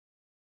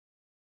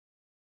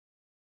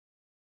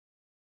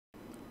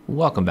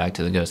Welcome back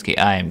to the Ghost Key.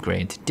 I am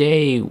Gray, and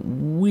today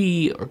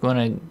we are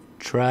gonna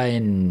try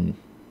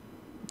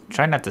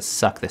not to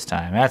suck this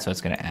time. That's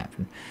what's gonna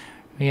happen.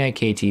 We got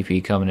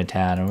KTP coming to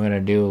town, and we're gonna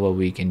do what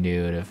we can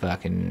do to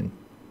fucking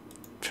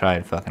try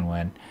to fucking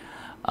win.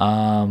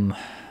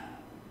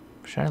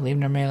 Should I leave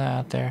Nermela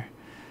out there?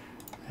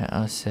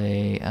 I'll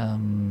say,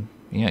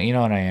 you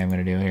know what I am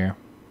gonna do here.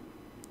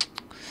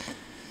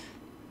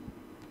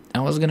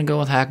 I was gonna go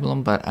with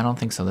Hackblum, but I don't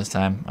think so this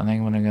time. I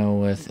think I'm gonna go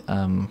with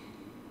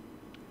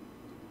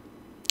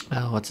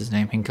what's his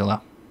name?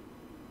 Hinkala.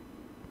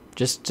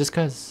 Just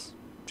cause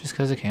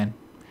I can.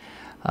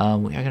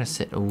 We are gonna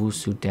sit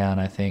Owusu down,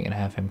 I think, and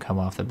have him come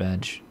off the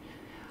bench,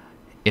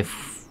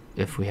 if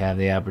we have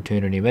the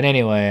opportunity. But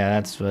anyway,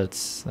 that's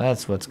what's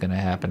gonna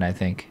happen, I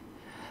think.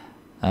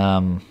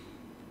 I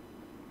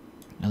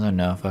don't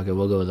know. Fuck it,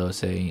 we'll go with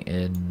Osei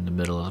in the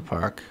middle of the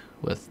park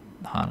with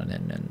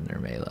Hananen and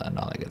Nermela and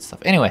all that good stuff.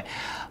 Anyway,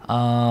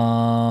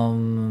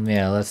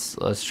 yeah,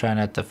 let's try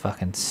not to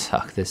fucking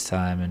suck this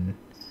time and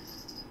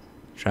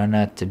try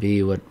not to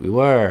be what we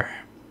were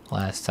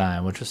last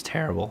time, which was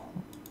terrible.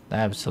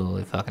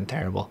 Absolutely fucking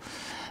terrible.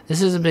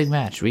 This is a big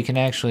match. We can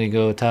actually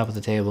go top of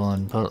the table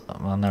and put,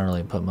 well, not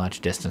really put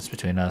much distance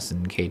between us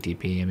and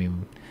KTP. I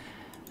mean,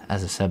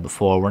 as I said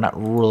before, we're not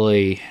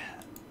really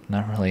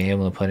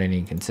able to put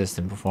any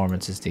consistent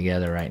performances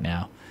together right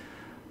now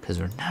because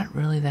we're not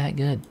really that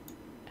good.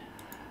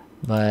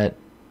 But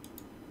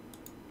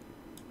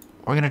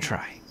we're gonna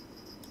try.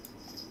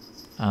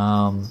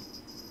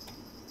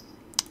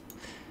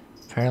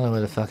 Apparently we're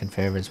the fucking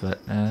favorites, but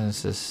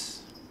let's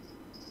just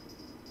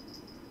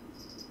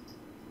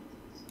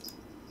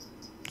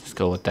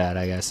go with that,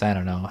 I guess. I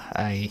don't know.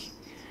 I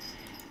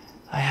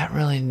don't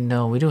really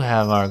know. We do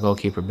have our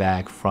goalkeeper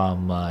back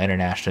from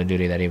international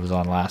duty that he was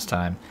on last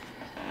time,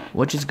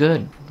 which is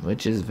good,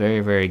 which is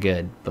very, very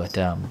good. But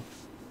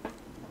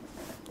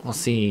we'll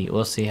see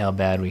how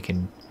bad we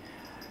can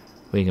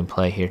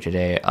play here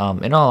today.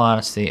 In all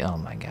honesty, oh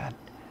my god.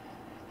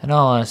 In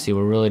all honesty,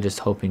 we're really just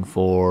hoping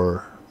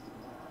for.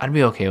 I'd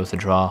be okay with a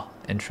draw,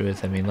 in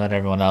truth. I mean, let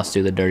everyone else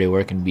do the dirty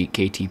work and beat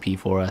KTP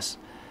for us.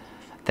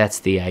 That's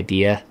the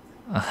idea.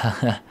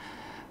 I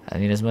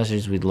mean, as much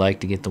as we'd like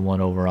to get the one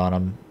over on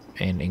them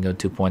and go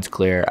 2 points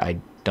clear, I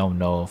don't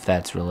know if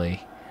that's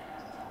really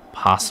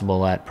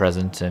possible at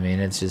present. I mean,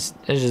 it's just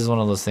one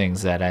of those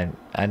things that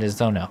I just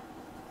don't know.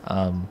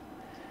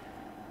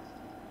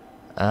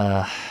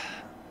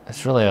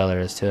 That's really all there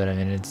is to it. I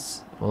mean,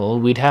 well,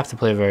 we'd have to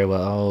play very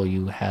well. Oh,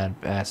 you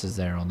had passes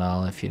there,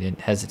 Onal, if you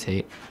didn't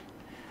hesitate.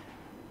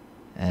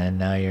 And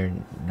now you're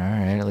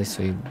alright. At least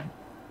we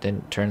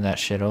didn't turn that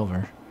shit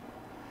over.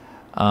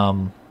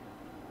 In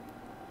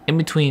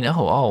between,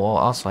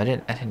 also I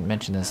didn't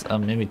mention this.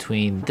 In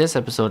between this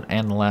episode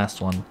and the last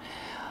one,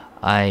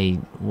 I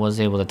was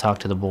able to talk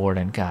to the board,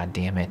 and god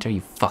damn it, are you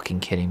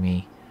fucking kidding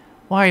me?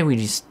 Why are we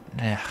just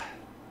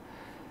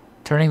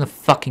turning the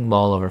fucking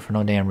ball over for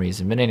no damn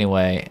reason? But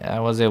anyway, I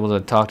was able to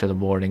talk to the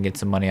board and get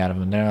some money out of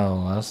him.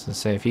 No, I was gonna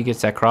say, if he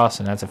gets that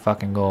crossing, that's a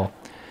fucking goal.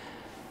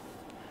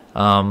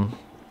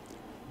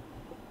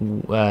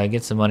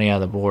 Get some money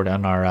out of the board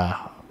on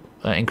our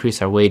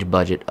increase our wage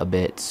budget a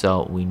bit,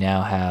 so we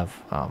now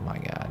have, oh my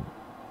god,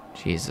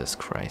 Jesus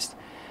Christ,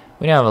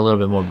 we now have a little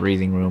bit more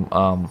breathing room.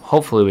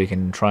 Hopefully we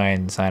can try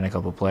and sign a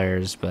couple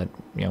players, but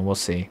you know, we'll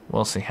see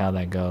how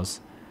that goes.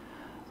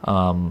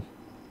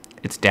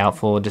 It's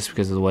doubtful just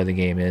because of the way the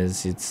game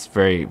is. It's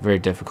very, very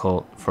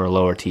difficult for a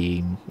lower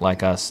team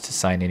like us to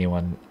sign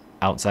anyone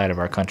outside of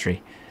our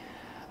country,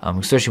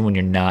 especially when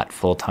you're not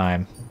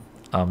full-time.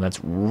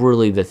 That's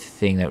really the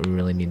thing that we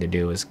really need to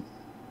do, is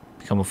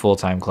become a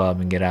full-time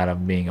club and get out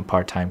of being a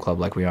part-time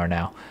club like we are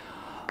now.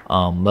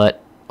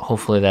 But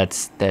hopefully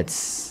that's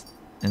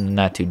in the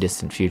not too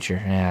distant future.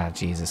 Yeah,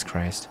 Jesus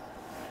Christ.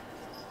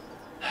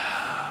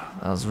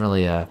 That was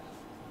really a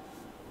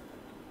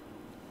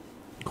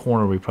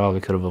corner we probably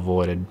could have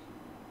avoided.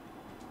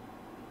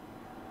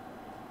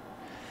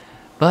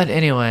 But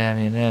anyway, I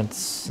mean, that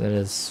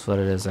is what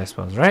it is, I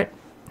suppose, right?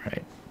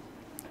 Right.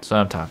 That's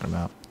what I'm talking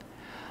about.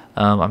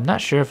 I'm not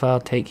sure if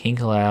I'll take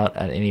Hinkle out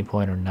at any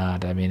point or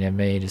not. I mean, I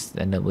may just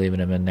end up leaving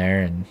him in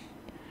there and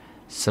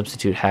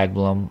substitute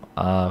Hagblom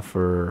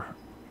for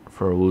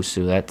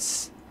Owusu.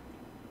 That's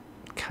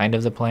kind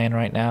of the plan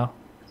right now.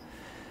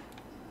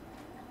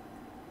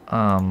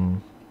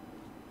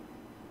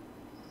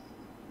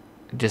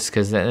 Just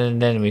because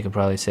then we could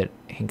probably sit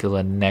Hinkle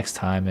in next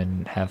time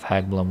and have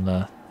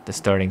Hagblom the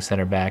starting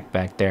center back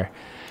there.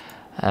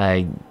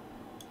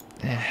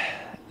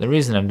 The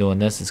reason I'm doing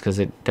this is because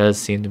it does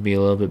seem to be a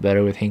little bit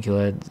better with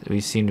Hinkle. We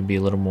seem to be a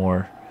little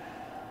more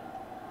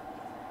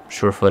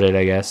sure-footed,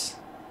 I guess.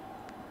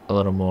 A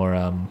little more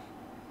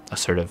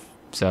assertive.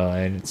 So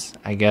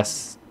I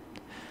guess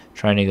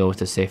trying to go with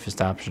the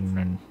safest option.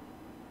 And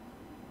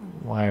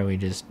why are we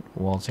just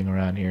waltzing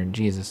around here?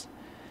 Jesus,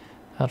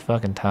 about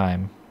fucking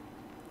time.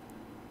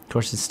 Of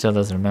course, it still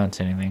doesn't amount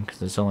to anything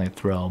because it's only a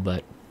throw.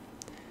 But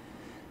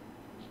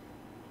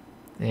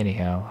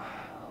anyhow.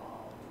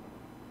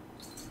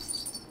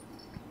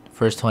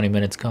 First 20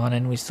 minutes gone,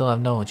 and we still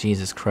have no...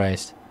 Jesus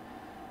Christ.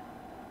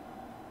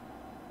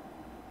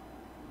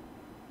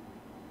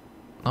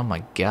 Oh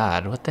my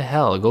god, what the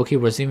hell? The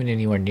goalkeeper wasn't even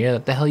anywhere near.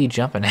 What the hell are you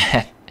jumping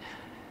at?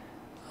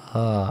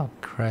 Oh,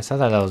 Christ. I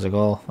thought that was a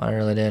goal. I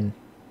really did.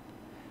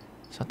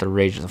 Just have to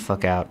rage the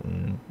fuck out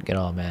and get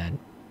all mad.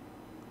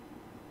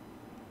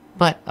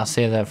 But I'll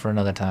save that for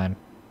another time.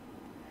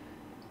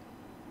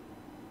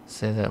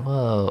 Say that.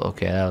 Whoa,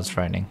 okay, that was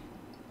frightening.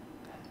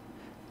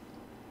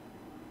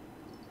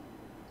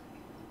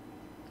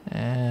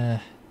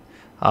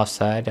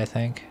 Offside, I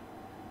think.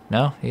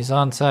 No, he's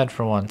onside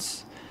for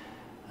once.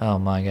 Oh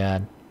my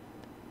god.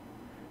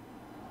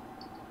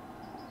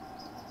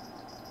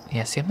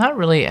 Yeah, see,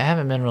 I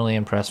haven't been really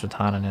impressed with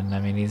Hananen. I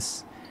mean,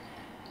 he's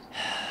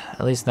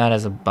at least not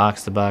as a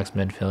box-to-box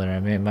midfielder. I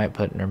mean, it might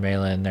put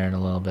Nurmela in there in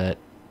a little bit,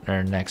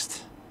 or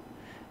next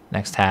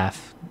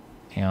half,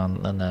 you know,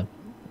 in the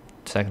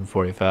second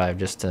 45,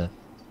 just to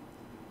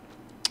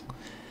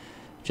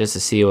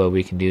see what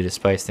we can do to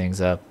spice things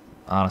up.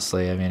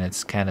 Honestly, I mean,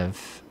 it's kind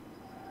of,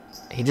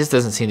 he just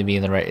doesn't seem to be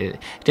in the right. He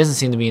doesn't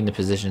seem to be in the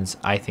positions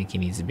I think he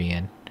needs to be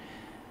in.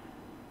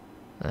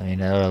 I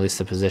mean, or at least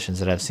the positions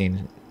that I've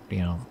seen, you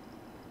know,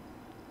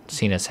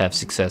 seen us have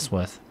success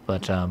with.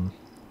 But well,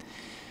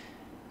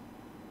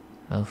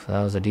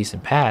 that was a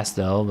decent pass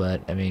though.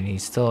 But I mean,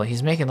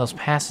 he's making those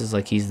passes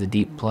like he's the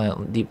deep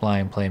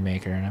lying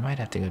playmaker, and I might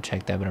have to go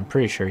check that, but I'm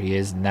pretty sure he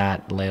is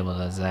not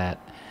labeled as that.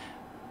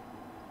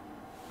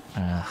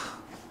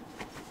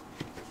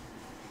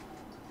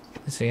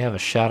 So you have a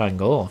shot on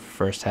goal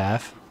first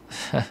half.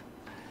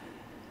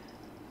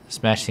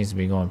 This match seems to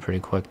be going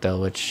pretty quick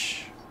though,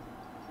 which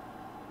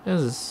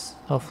is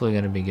hopefully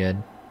going to be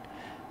good.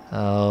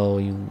 Oh,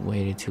 you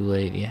waited too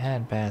late. You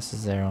had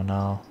passes there. Oh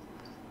no.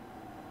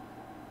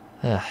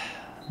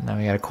 Now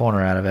we got a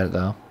corner out of it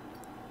though.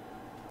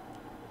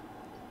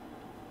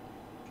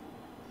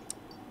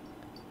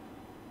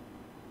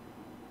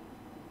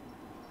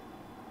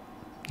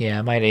 Yeah,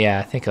 I might. Yeah,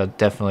 I think I'll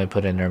definitely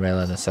put in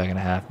Nurmela in the second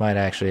half. Might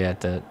actually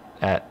at the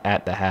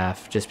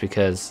half, just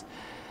because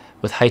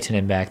with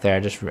Heitinen back there, I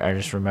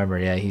just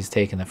remembered. Yeah, he's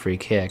taking the free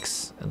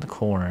kicks in the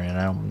corner, and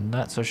I'm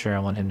not so sure I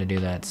want him to do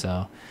that.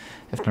 So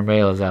if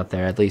Nurmela's out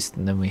there, at least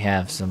then we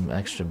have an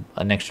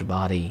extra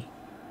body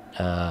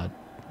to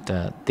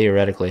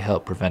theoretically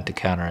help prevent a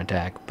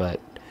counterattack.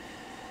 But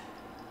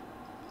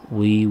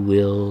we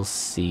will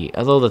see.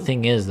 Although the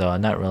thing is, though,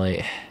 I'm not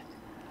really.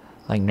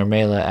 Like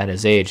Nurmela at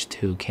his age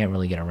too can't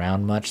really get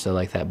around much, so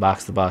like that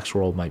box-to-box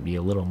role might be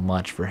a little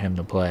much for him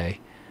to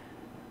play.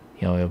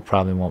 You know, it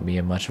probably won't be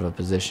in much of a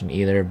position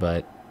either,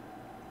 but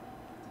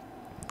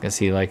I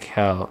see like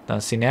how now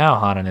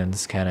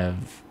Hananen's kind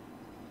of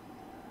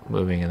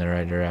moving in the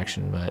right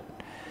direction, but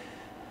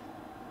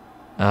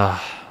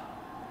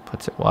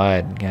puts it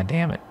wide. God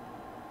damn it!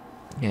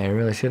 Yeah, I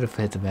really should have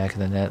hit the back of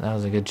the net. That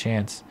was a good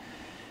chance.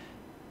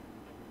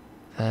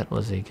 That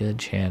was a good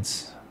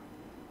chance.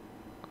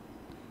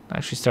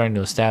 Actually starting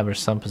to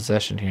establish some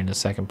possession here in the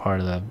second part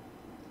of the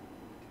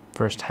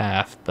first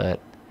half,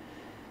 but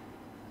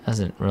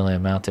hasn't really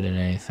amounted in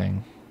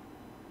anything.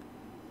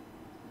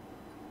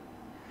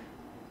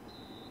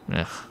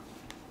 Ugh.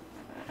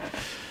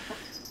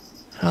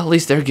 Well, at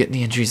least they're getting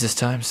the injuries this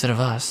time instead of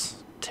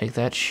us. Take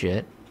that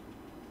shit.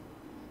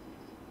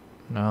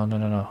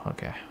 No.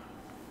 Okay.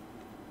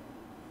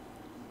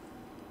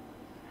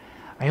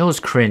 I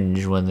always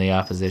cringe when the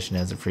opposition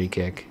has a free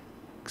kick.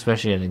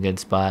 Especially in a good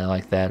spot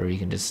like that, where you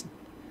can just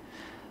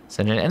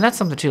send it. And that's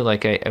something too.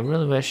 Like I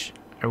really wish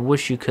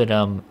you could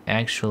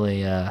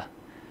actually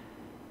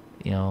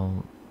you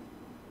know,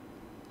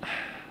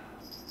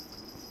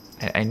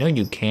 I know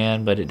you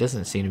can, but it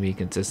doesn't seem to be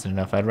consistent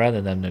enough. I'd rather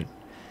them to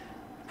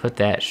put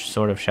that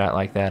sort of shot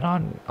like that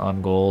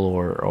on goal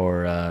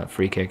or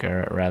free kick,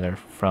 or rather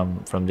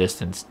from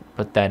distance.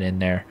 Put that in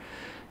there.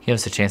 Give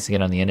us a chance to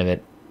get on the end of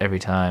it every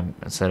time,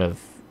 instead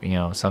of, you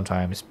know,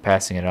 sometimes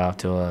passing it off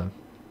to a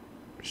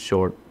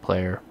short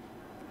player.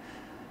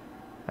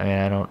 I mean,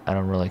 I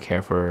don't really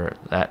care for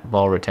that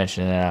ball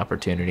retention and that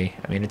opportunity.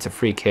 I mean, it's a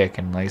free kick,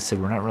 and like I said,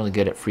 we're not really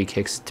good at free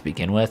kicks to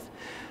begin with.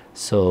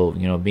 So,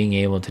 you know, being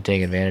able to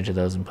take advantage of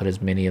those and put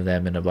as many of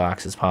them in the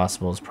box as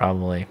possible is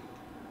probably,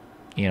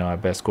 you know, our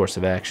best course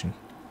of action.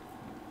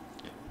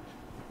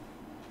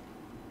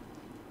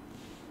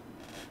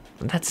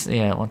 But that's,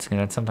 yeah, once again,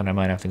 that's something I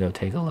might have to go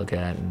take a look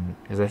at, and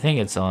because I think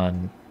it's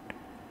on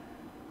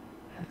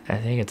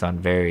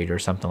varied or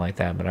something like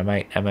that, but I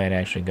might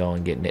actually go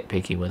and get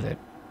nitpicky with it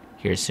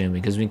here soon,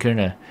 because we're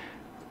gonna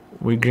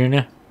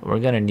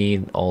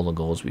need all the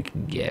goals we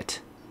can get.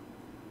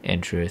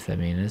 In truth, I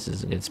mean, this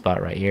is a good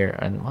spot right here.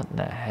 And what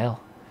the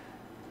hell?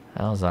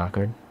 That was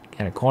awkward.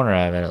 Got a corner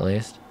out of it at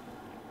least.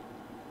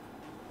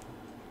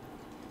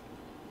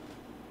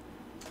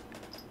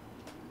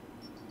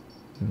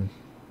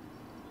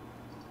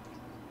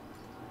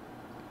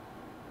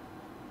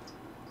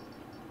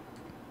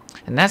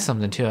 And that's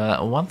something too.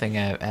 One thing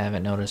I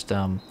haven't noticed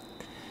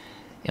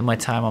in my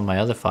time on my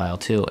other file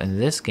too. In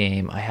this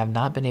game, I have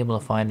not been able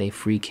to find a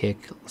free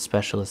kick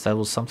specialist. That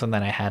was something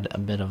that I had a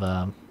bit of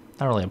a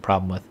not really a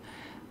problem with.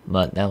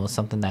 But that was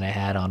something that I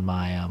had on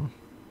my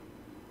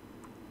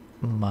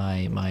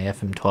my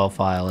FM12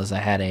 file. Is I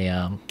had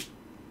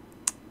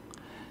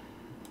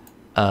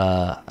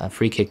a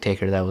free kick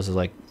taker that was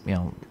like, you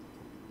know,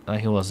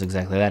 he was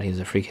exactly that. He was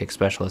a free kick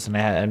specialist, and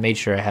I made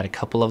sure I had a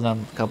couple of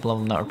them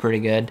that were pretty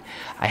good.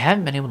 I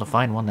haven't been able to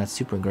find one that's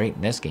super great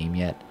in this game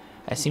yet.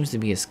 That seems to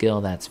be a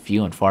skill that's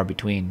few and far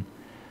between.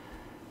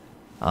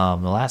 The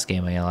last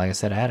game, you know, like I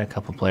said, I had a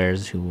couple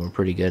players who were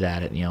pretty good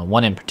at it. You know,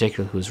 one in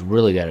particular who was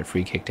really good at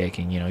free kick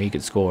taking. You know, he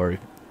could score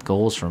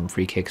goals from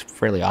free kicks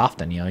fairly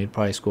often. You know, he'd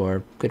probably score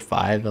a good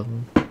 5 of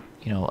them,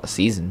 you know, a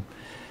season.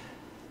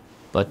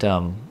 But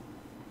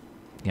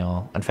you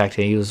know, in fact,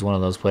 he was one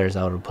of those players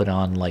I would put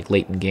on like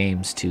late in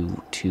games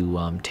to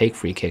take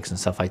free kicks and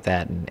stuff like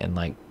that, and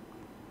like,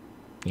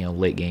 you know,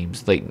 late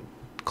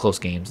close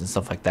games and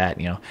stuff like that.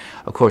 You know,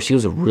 of course, he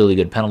was a really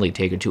good penalty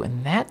taker too,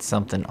 and that's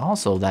something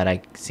also that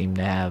I seem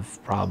to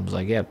have problems.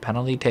 Like, yeah,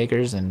 penalty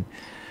takers and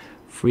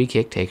free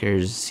kick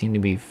takers seem to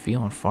be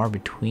few and far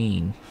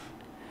between.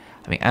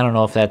 I mean, I don't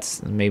know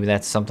if maybe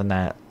that's something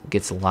that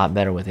gets a lot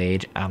better with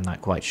age. I'm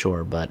not quite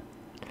sure, but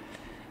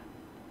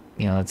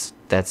you know,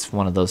 that's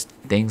one of those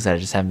things that I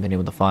just haven't been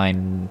able to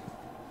find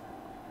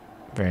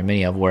very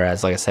many of.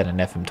 Whereas, like I said, in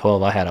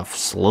FM12, I had a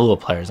slew of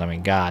players. I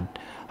mean, God,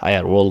 I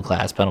had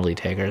world-class penalty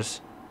takers.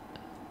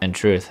 In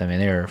truth, I mean,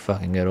 they were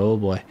fucking good. Oh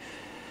boy.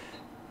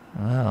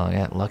 Well, I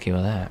got lucky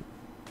with that.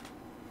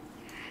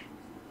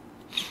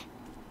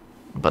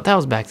 But that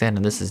was back then,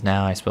 and this is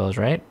now, I suppose,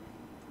 right?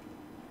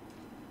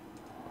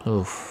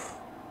 Oof.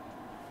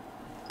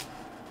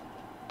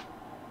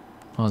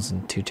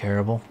 Wasn't too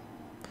terrible.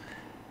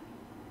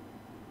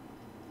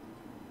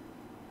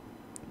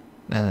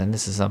 And then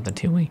this is something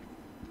too.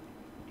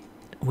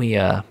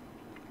 We're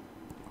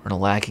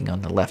lacking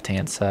on the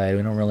left-hand side.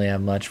 We don't really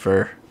have much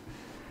for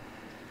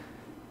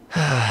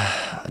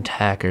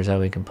attackers that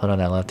we can put on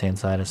that left-hand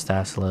side if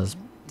Stasila is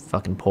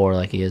fucking poor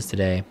like he is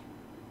today.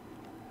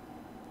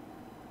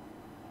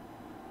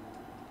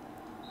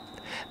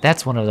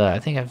 That's one of the, I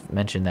think I've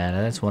mentioned that.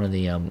 That's one of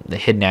the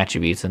hidden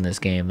attributes in this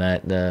game,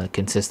 that the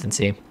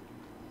consistency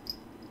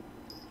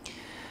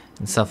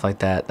and stuff like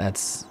that.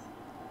 That's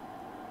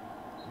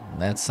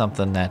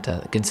something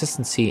that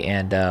consistency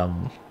and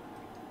oh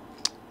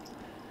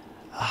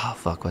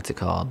fuck, what's it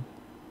called?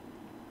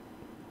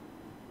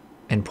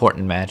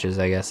 Important matches,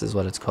 I guess, is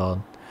what it's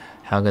called.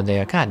 How good they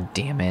are. God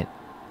damn it.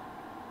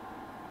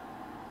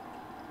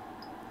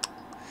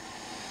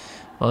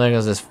 Well, there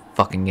goes this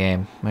fucking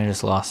game. We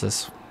just lost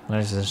this.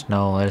 There's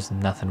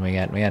nothing we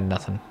got. We had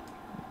nothing.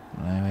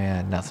 We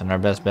had nothing. Our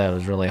best bet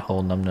was really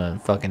holding them to a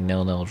fucking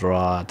 0-0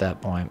 draw at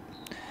that point.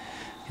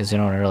 Because you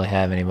don't really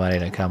have anybody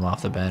to come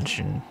off the bench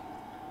and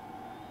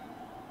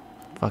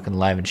fucking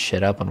liven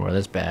shit up when we're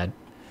this bad.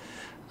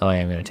 Oh, yeah,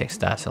 I'm going to take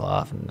Stasila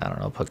off and, I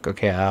don't know, put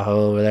Kokeaho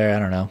over there. I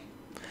don't know.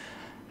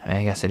 I mean,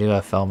 I guess I do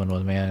have Feldman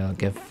with me. I'll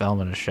give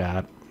Feldman a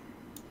shot.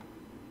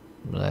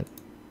 But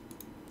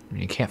I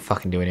mean, you can't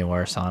fucking do any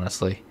worse,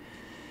 honestly.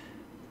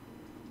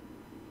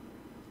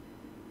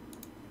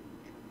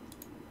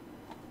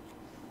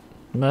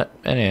 But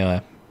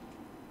anyway,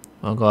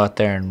 we'll go out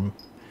there and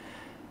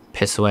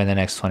piss away in the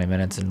next 20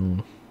 minutes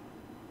and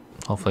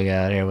hopefully get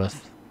out of here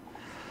with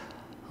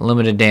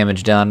limited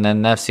damage done.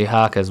 And FC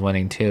Haka's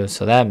winning too,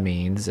 so that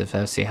means if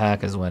FC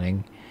Haka's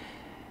winning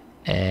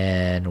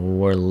and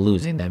we're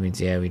losing, that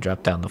means, yeah, we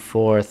drop down to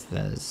 4th.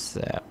 That's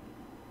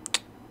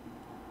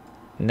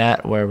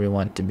not where we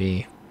want to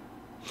be.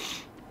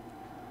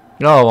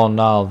 Oh, well,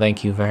 no,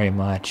 thank you very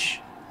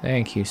much.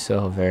 Thank you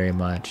so very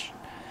much.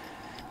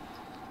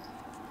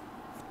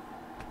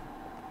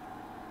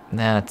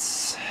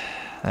 That's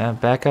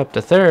back up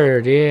to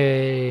 3rd.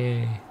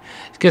 Yay.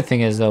 The good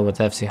thing is, though, with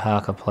FC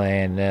Haka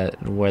playing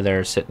where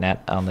they're sitting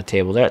at on the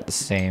table, they're at the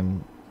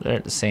same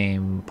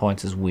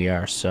points as we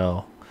are,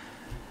 so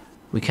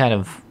we kind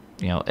of,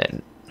 you know,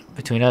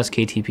 between us,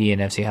 KTP,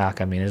 and FC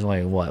Haka, I mean, there's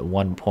only, what,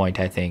 1 point,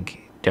 I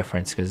think,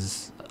 difference,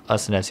 because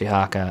us and FC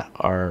Haka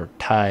are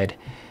tied,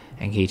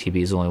 and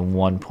KTP is only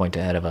 1 point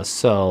ahead of us.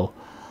 So,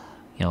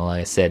 you know,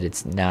 like I said,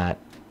 it's not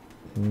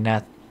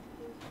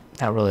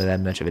really that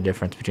much of a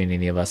difference between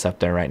any of us up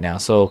there right now.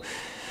 So,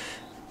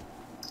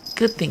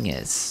 good thing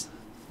is,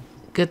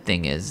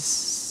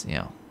 you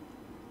know,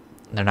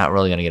 they're not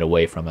really going to get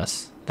away from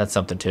us. That's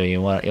something too.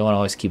 You want to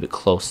always keep it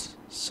close,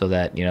 so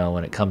that, you know,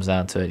 when it comes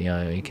down to it, you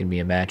know, it can be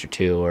a match or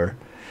two, or,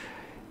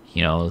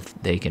 you know,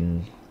 they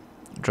can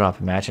drop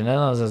a match. And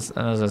I was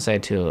going to say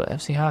too,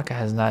 FC Haka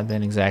has not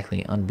been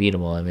exactly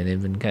unbeatable. I mean,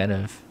 they've been kind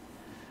of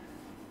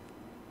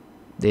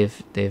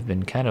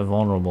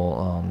vulnerable.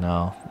 Oh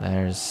no,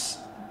 there's,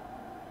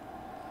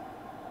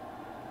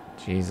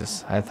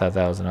 Jesus, I thought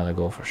that was another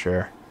goal for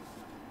sure.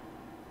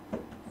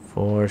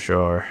 For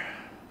sure.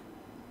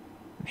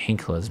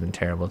 Hinkle has been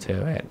terrible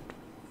too.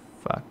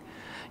 Fuck.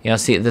 You know,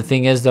 see, the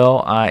thing is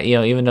though, you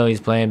know, even though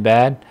he's playing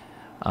bad,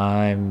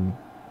 I'm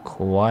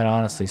quite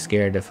honestly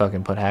scared to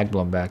fucking put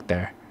Hagblom back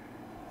there.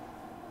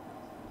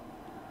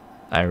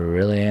 I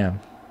really am.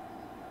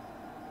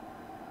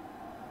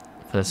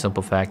 For the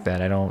simple fact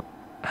that I don't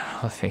I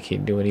don't think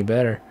he'd do any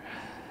better.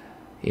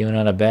 Even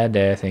on a bad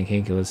day, I think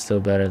Hinkle was still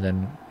better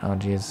than... Oh,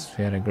 jeez,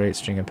 we had a great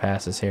string of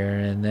passes here,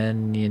 and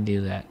then you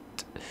do that.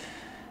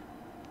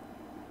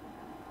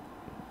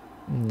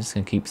 I'm just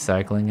going to keep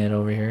cycling it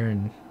over here,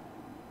 and...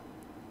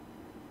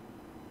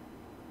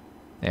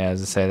 Yeah,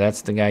 as I say,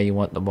 that's the guy you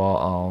want the ball...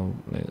 Oh,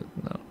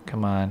 no,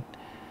 come on.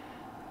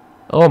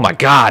 Oh, my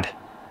God!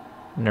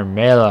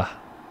 Nermela.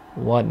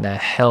 What in the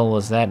hell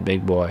was that,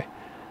 big boy?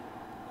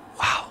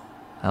 Wow.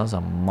 That was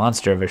a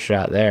monster of a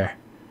shot there.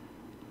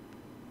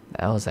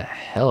 That was a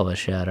hell of a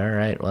shot. All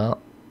right,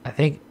 well, I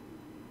think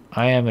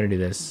I am going to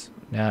do this.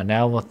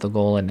 Now with the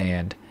goal in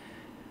hand,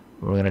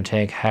 we're going to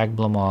take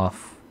Hagblom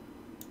off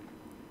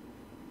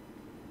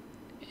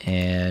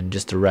and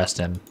just arrest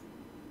him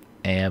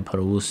and put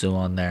Owusu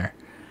on there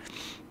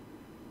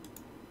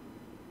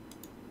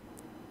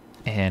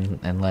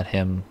and let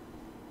him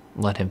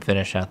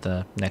finish out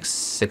the next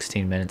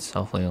 16 minutes.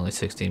 Hopefully only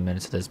 16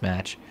 minutes of this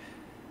match.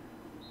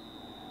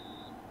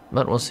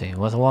 But we'll see.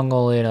 With a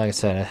 1-goal lead, like I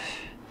said,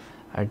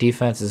 our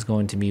defense is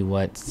going to be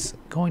what's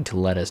going to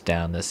let us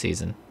down this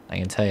season. I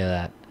can tell you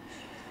that.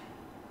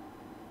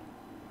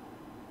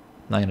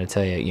 I'm not going to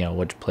tell you, you know,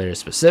 which players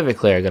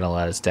specifically are going to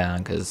let us down,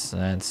 because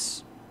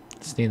it's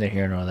neither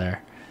here nor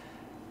there.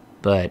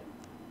 But,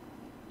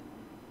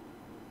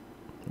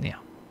 yeah,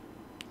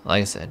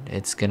 like I said,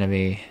 it's going to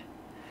be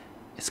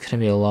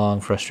a long,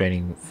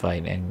 frustrating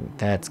fight, and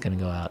that's going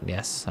to go out.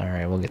 Yes, all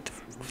right, we'll get the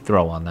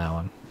throw on that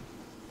one.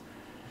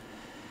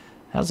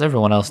 How's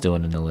everyone else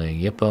doing in the league?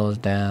 Yippo's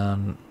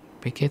down.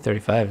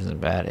 PK35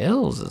 isn't bad.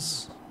 Ills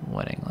is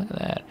winning. Look at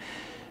that.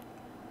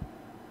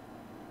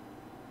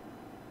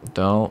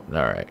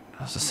 Alright.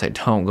 I was going to say,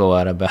 don't go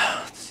out of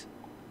bounds.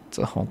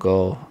 Don't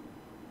go.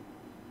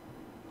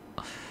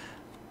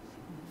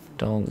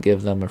 Don't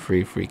give them a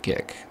free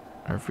kick.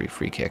 Or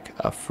free kick.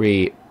 A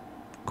free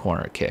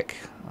corner kick.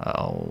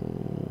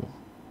 Oh.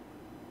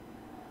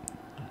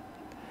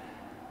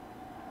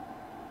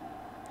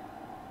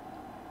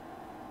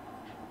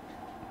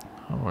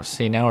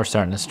 See, now we're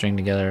starting to string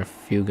together a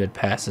few good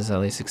passes, at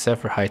least,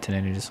 except for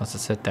Heitonen, who just wants to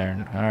sit there.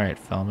 And all right,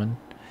 Feldman,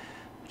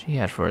 what you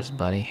got for us,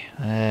 buddy?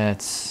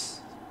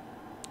 That's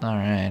all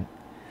right,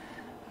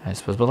 I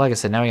suppose. But like I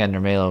said, now we got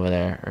Nermela over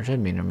there, or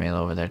should be Nermela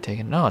over there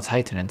taking. No, it's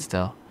Heitonen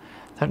still.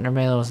 I thought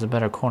Nermela was the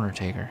better corner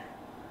taker.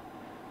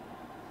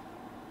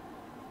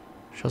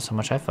 Shows how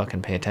much I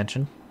fucking pay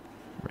attention,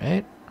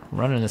 right? I'm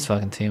running this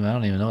fucking team. I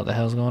don't even know what the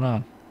hell's going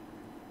on.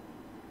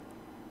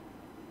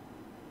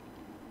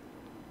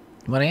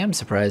 But I am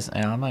surprised,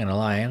 and I'm not going to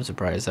lie, I am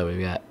surprised that we've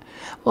got...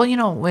 Well, you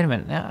know, wait a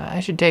minute, I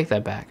should take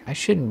that back. I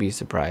shouldn't be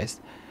surprised.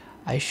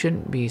 I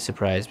shouldn't be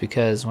surprised,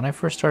 because when I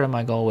first started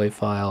my Galway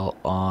file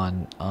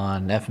on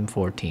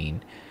FM14,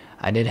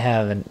 I did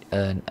have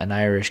an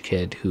Irish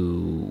kid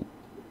who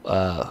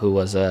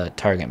was a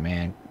target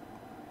man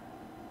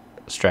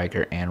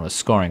striker and was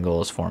scoring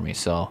goals for me,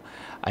 so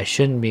I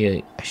shouldn't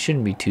be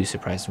too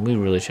surprised. We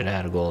really should have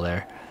had a goal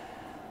there.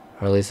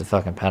 Or at least a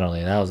fucking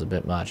penalty. That was a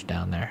bit much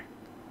down there.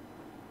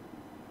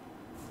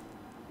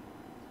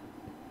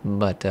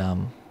 But,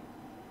 oh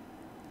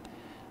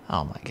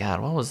my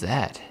God, what was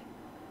that?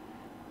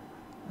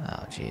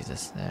 Oh,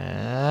 Jesus.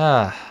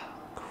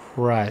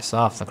 Christ,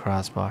 off the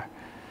crossbar.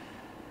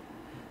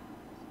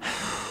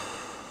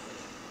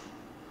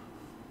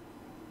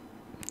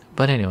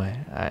 But anyway,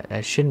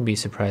 I shouldn't be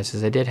surprised,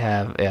 because I did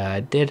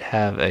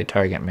have a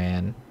target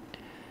man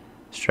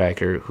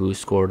striker who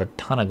scored a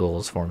ton of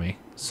goals for me.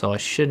 So I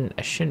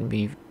shouldn't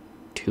be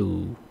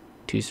too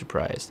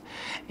surprised.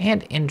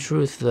 And in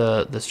truth,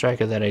 the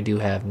striker that I do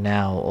have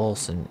now,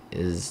 Olsen,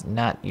 is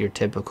not your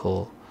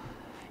typical.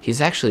 He's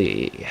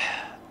actually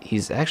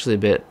a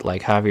bit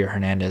like Javier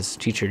Hernandez,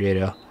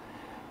 Chicharito.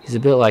 He's a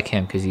bit like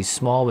him, because he's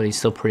small, but he's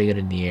still pretty good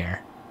in the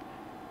air.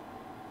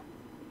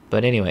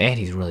 But anyway, and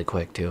he's really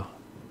quick too.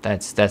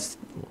 That's the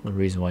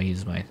reason why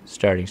he's my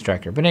starting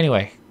striker. But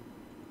anyway,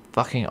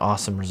 fucking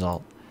awesome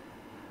result.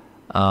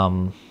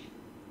 I'm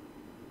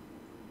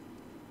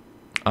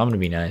gonna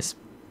be nice.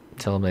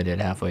 Tell them they did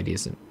halfway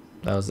decent.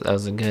 That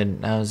was a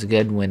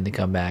good win to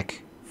come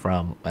back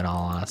from. In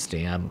all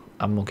honesty, I'm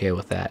okay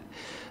with that.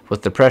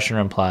 With the pressure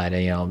implied,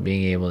 you know,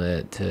 being able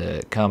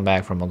to come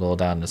back from a goal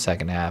down in the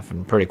second half,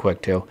 and pretty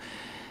quick too,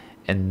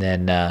 and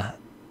then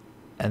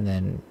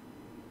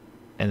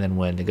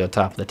win to go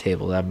top of the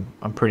table.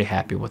 I'm pretty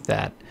happy with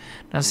that.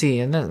 Now see,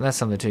 and that's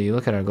something too. You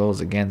look at our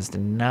goals against,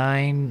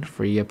 9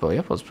 for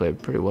Yippo. Yippo's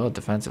played pretty well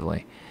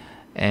defensively,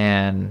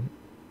 and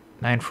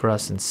 9 for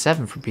us and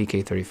 7 for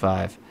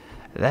PK35.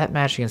 That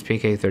match against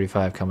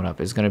PK35 coming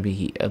up is going to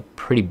be a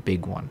pretty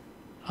big one,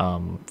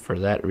 for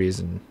that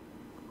reason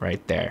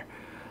right there.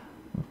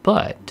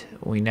 But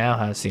we now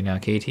have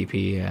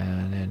KTP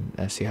and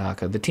FC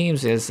Haka. The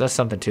teams that's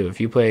something too. If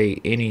you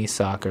play any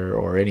soccer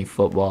or any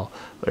football,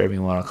 whatever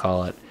you want to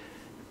call it,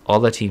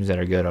 all the teams that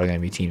are good are going to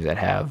be teams that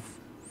have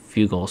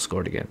few goals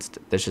scored against.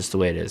 That's just the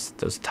way it is.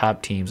 Those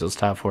top teams, those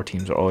top 4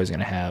 teams, are always going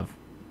to have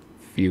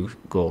few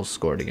goals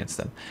scored against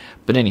them.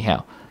 But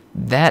anyhow,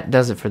 that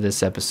does it for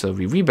this episode.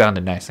 We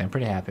rebounded nicely. I'm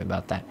pretty happy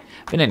about that.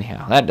 But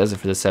anyhow, that does it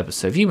for this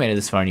episode. If you made it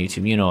this far on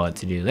YouTube, you know what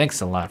to do.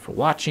 Thanks a lot for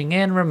watching,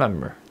 and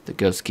remember, the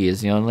Ghost Key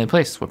is the only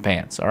place where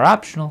pants are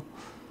optional.